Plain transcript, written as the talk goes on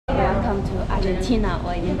Welcome to Argentina，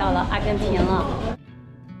 我已经到了阿根廷了。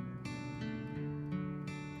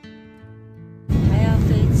还要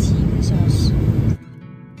飞7个小时，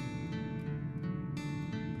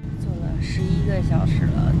走了11个小时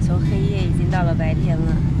了，从黑夜已经到了白天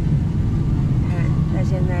了。看，它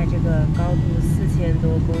现在这个高度4000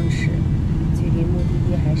多公尺，距离目的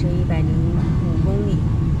地还剩105公里。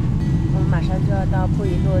我们马上就要到布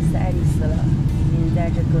宜诺斯艾利斯了，已经在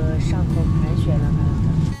这个上空盘旋了。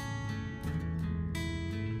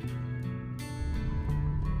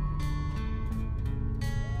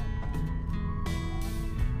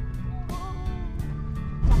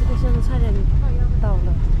这个项目差点到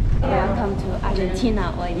了。Welcome to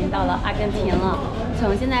Argentina， 我已经到了阿根廷了。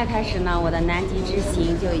从现在开始呢，我的南极之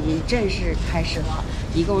行就已经正式开始了，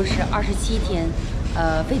一共是27天。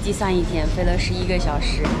飞机上1天，飞了11个小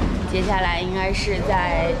时。接下来应该是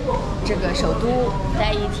在这个首都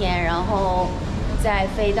待1天，然后再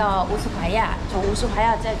飞到乌斯怀亚，从乌斯怀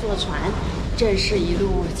亚再坐船，正式一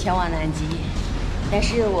路前往南极。但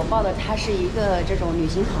是我报的它是一个这种旅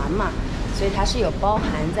行团嘛，所以它是有包含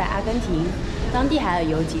在阿根廷当地还要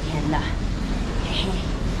游几天的。嘿嘿，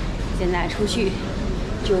现在出去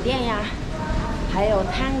酒店呀，还有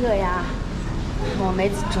探戈呀，我没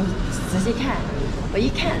仔细看。我一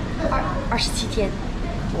看27天，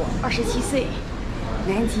我27岁，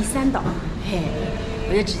南极3岛，嘿，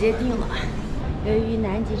我就直接定了。由于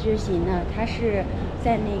南极之行呢，它是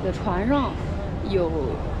在那个船上有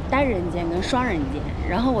单人间跟双人间，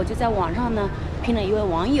然后我就在网上呢拼了一位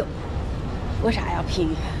网友。为啥要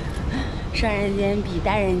拼？双人间比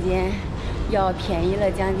单人间要便宜了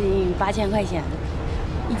将近8000块钱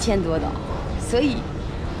，1000多岛，所以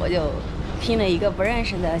我就拼了一个不认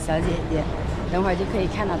识的小姐姐。等会儿就可以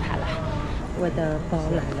看到它了。我的包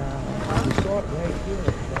来了，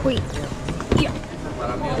会掉！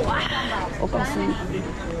哇！我告诉你，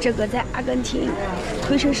这个在阿根廷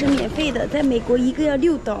推车是免费的，在美国一个要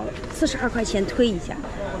6刀，42块钱推一下，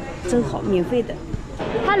真好，免费的。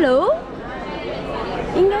Hello，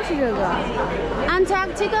 应该是这个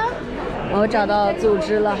Antarctica。我找到组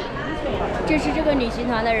织了。这是这个旅行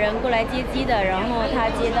团的人过来接机的，然后他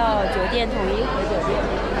接到酒店统一河酒店。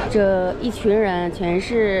这一群人全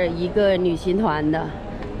是一个旅行团的，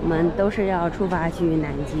我们都是要出发去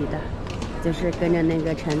南极的，就是跟着那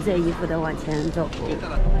个橙色衣服的往前走。我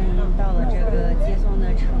们到了这个接送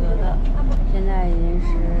的车了，现在已经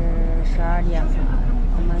是12点了，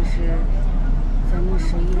我们是将近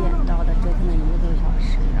11点到的，折腾了1个多小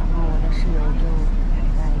时，然后我的室友就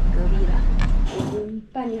在隔壁了。已经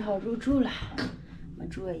办理好入住了，我们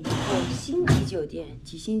住了一个星级酒店，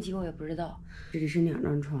几星级我也不知道。这里是2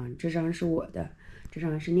张床，这张是我的，这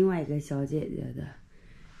张是另外一个小姐姐的。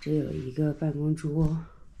这有一个办公桌，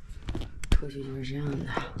出去就是这样的。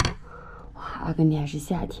哇，阿根廷还是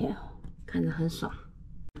夏天，看着很爽。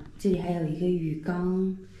这里还有一个浴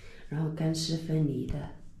缸，然后干湿分离的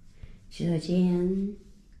洗手间。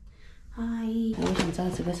嗨，我想知道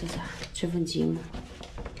这个是啥？吹风机吗？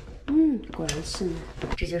果然是呢。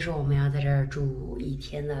这就是我们要在这儿住1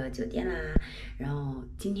天的酒店啦。然后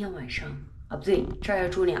今天晚上，不对，这儿要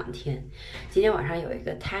住2天。今天晚上有一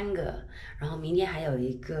个探戈，然后明天还有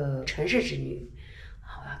一个城市之旅。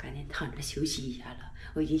我要赶紧躺着休息一下了。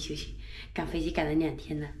我已经休息，赶飞机赶了2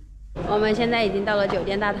天了。我们现在已经到了酒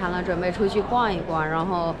店大堂了，准备出去逛一逛。然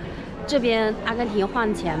后这边阿根廷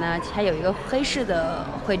换钱呢，还有一个黑市的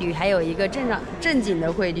汇率，还有一个正经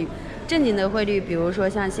的汇率。正经的汇率，比如说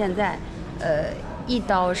像现在，1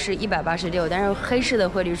刀是186，但是黑市的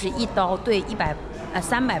汇率是1刀对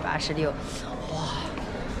386，哇，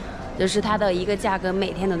就是它的一个价格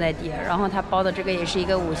每天都在跌。然后它包的这个也是一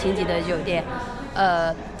个5星级的酒店，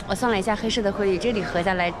我算了一下黑市的汇率，这里合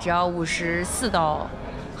下来只要54刀。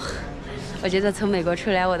我觉得从美国出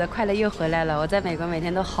来，我的快乐又回来了。我在美国每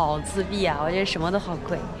天都好自闭啊，我觉得什么都好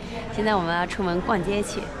贵。现在我们要出门逛街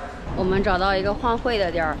去，我们找到一个换汇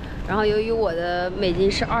的地儿。然后由于我的美金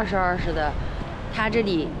是20的，它这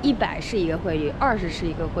里100是一个汇率，20是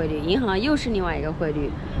一个汇率，银行又是另外一个汇率。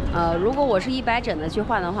如果我是100整的去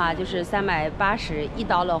换的话，就是380，1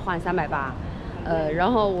刀了换380。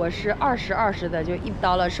然后我是20的，就1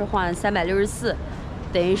刀了是换364，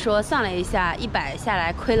等于说算了一下，100下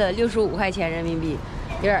来亏了65块钱人民币，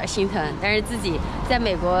有点心疼。但是自己在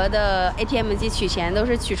美国的 ATM 机取钱都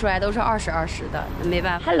是取出来都是20的，没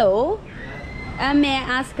办法。Hello。May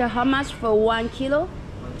I ask how much for 1 kilo？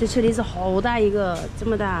 这车厘子好大一个，这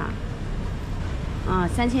么大啊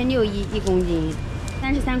，3600一公斤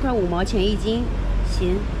，33块5毛钱一斤，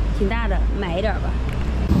行，挺大的，买一点吧。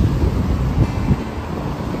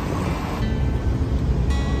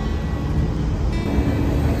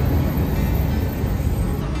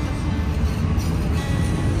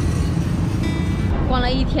逛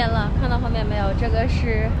了1天了，看到后面没有？这个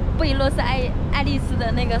是布宜诺斯艾利斯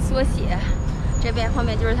的那个缩写。这边后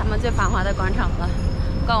面就是他们最繁华的广场了。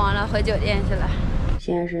逛完了回酒店去了。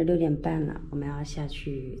现在是6点半了，我们要下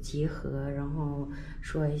去集合，然后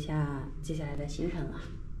说一下接下来的行程了。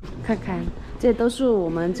看看，这都是我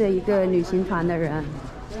们这一个旅行团的人，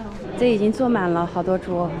这已经坐满了好多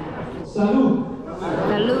桌。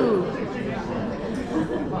来路。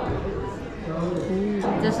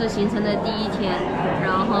这是行程的第1天，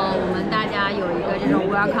然后我们大家有一个这种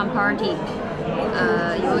welcome party，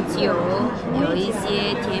 有酒，有一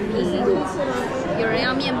些甜品，有人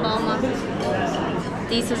要面包吗？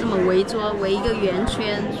第一次这么围桌，围一个圆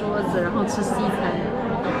圈桌子，然后吃西餐。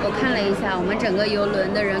我看了一下，我们整个游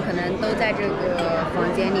轮的人可能都在这个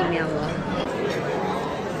房间里面了。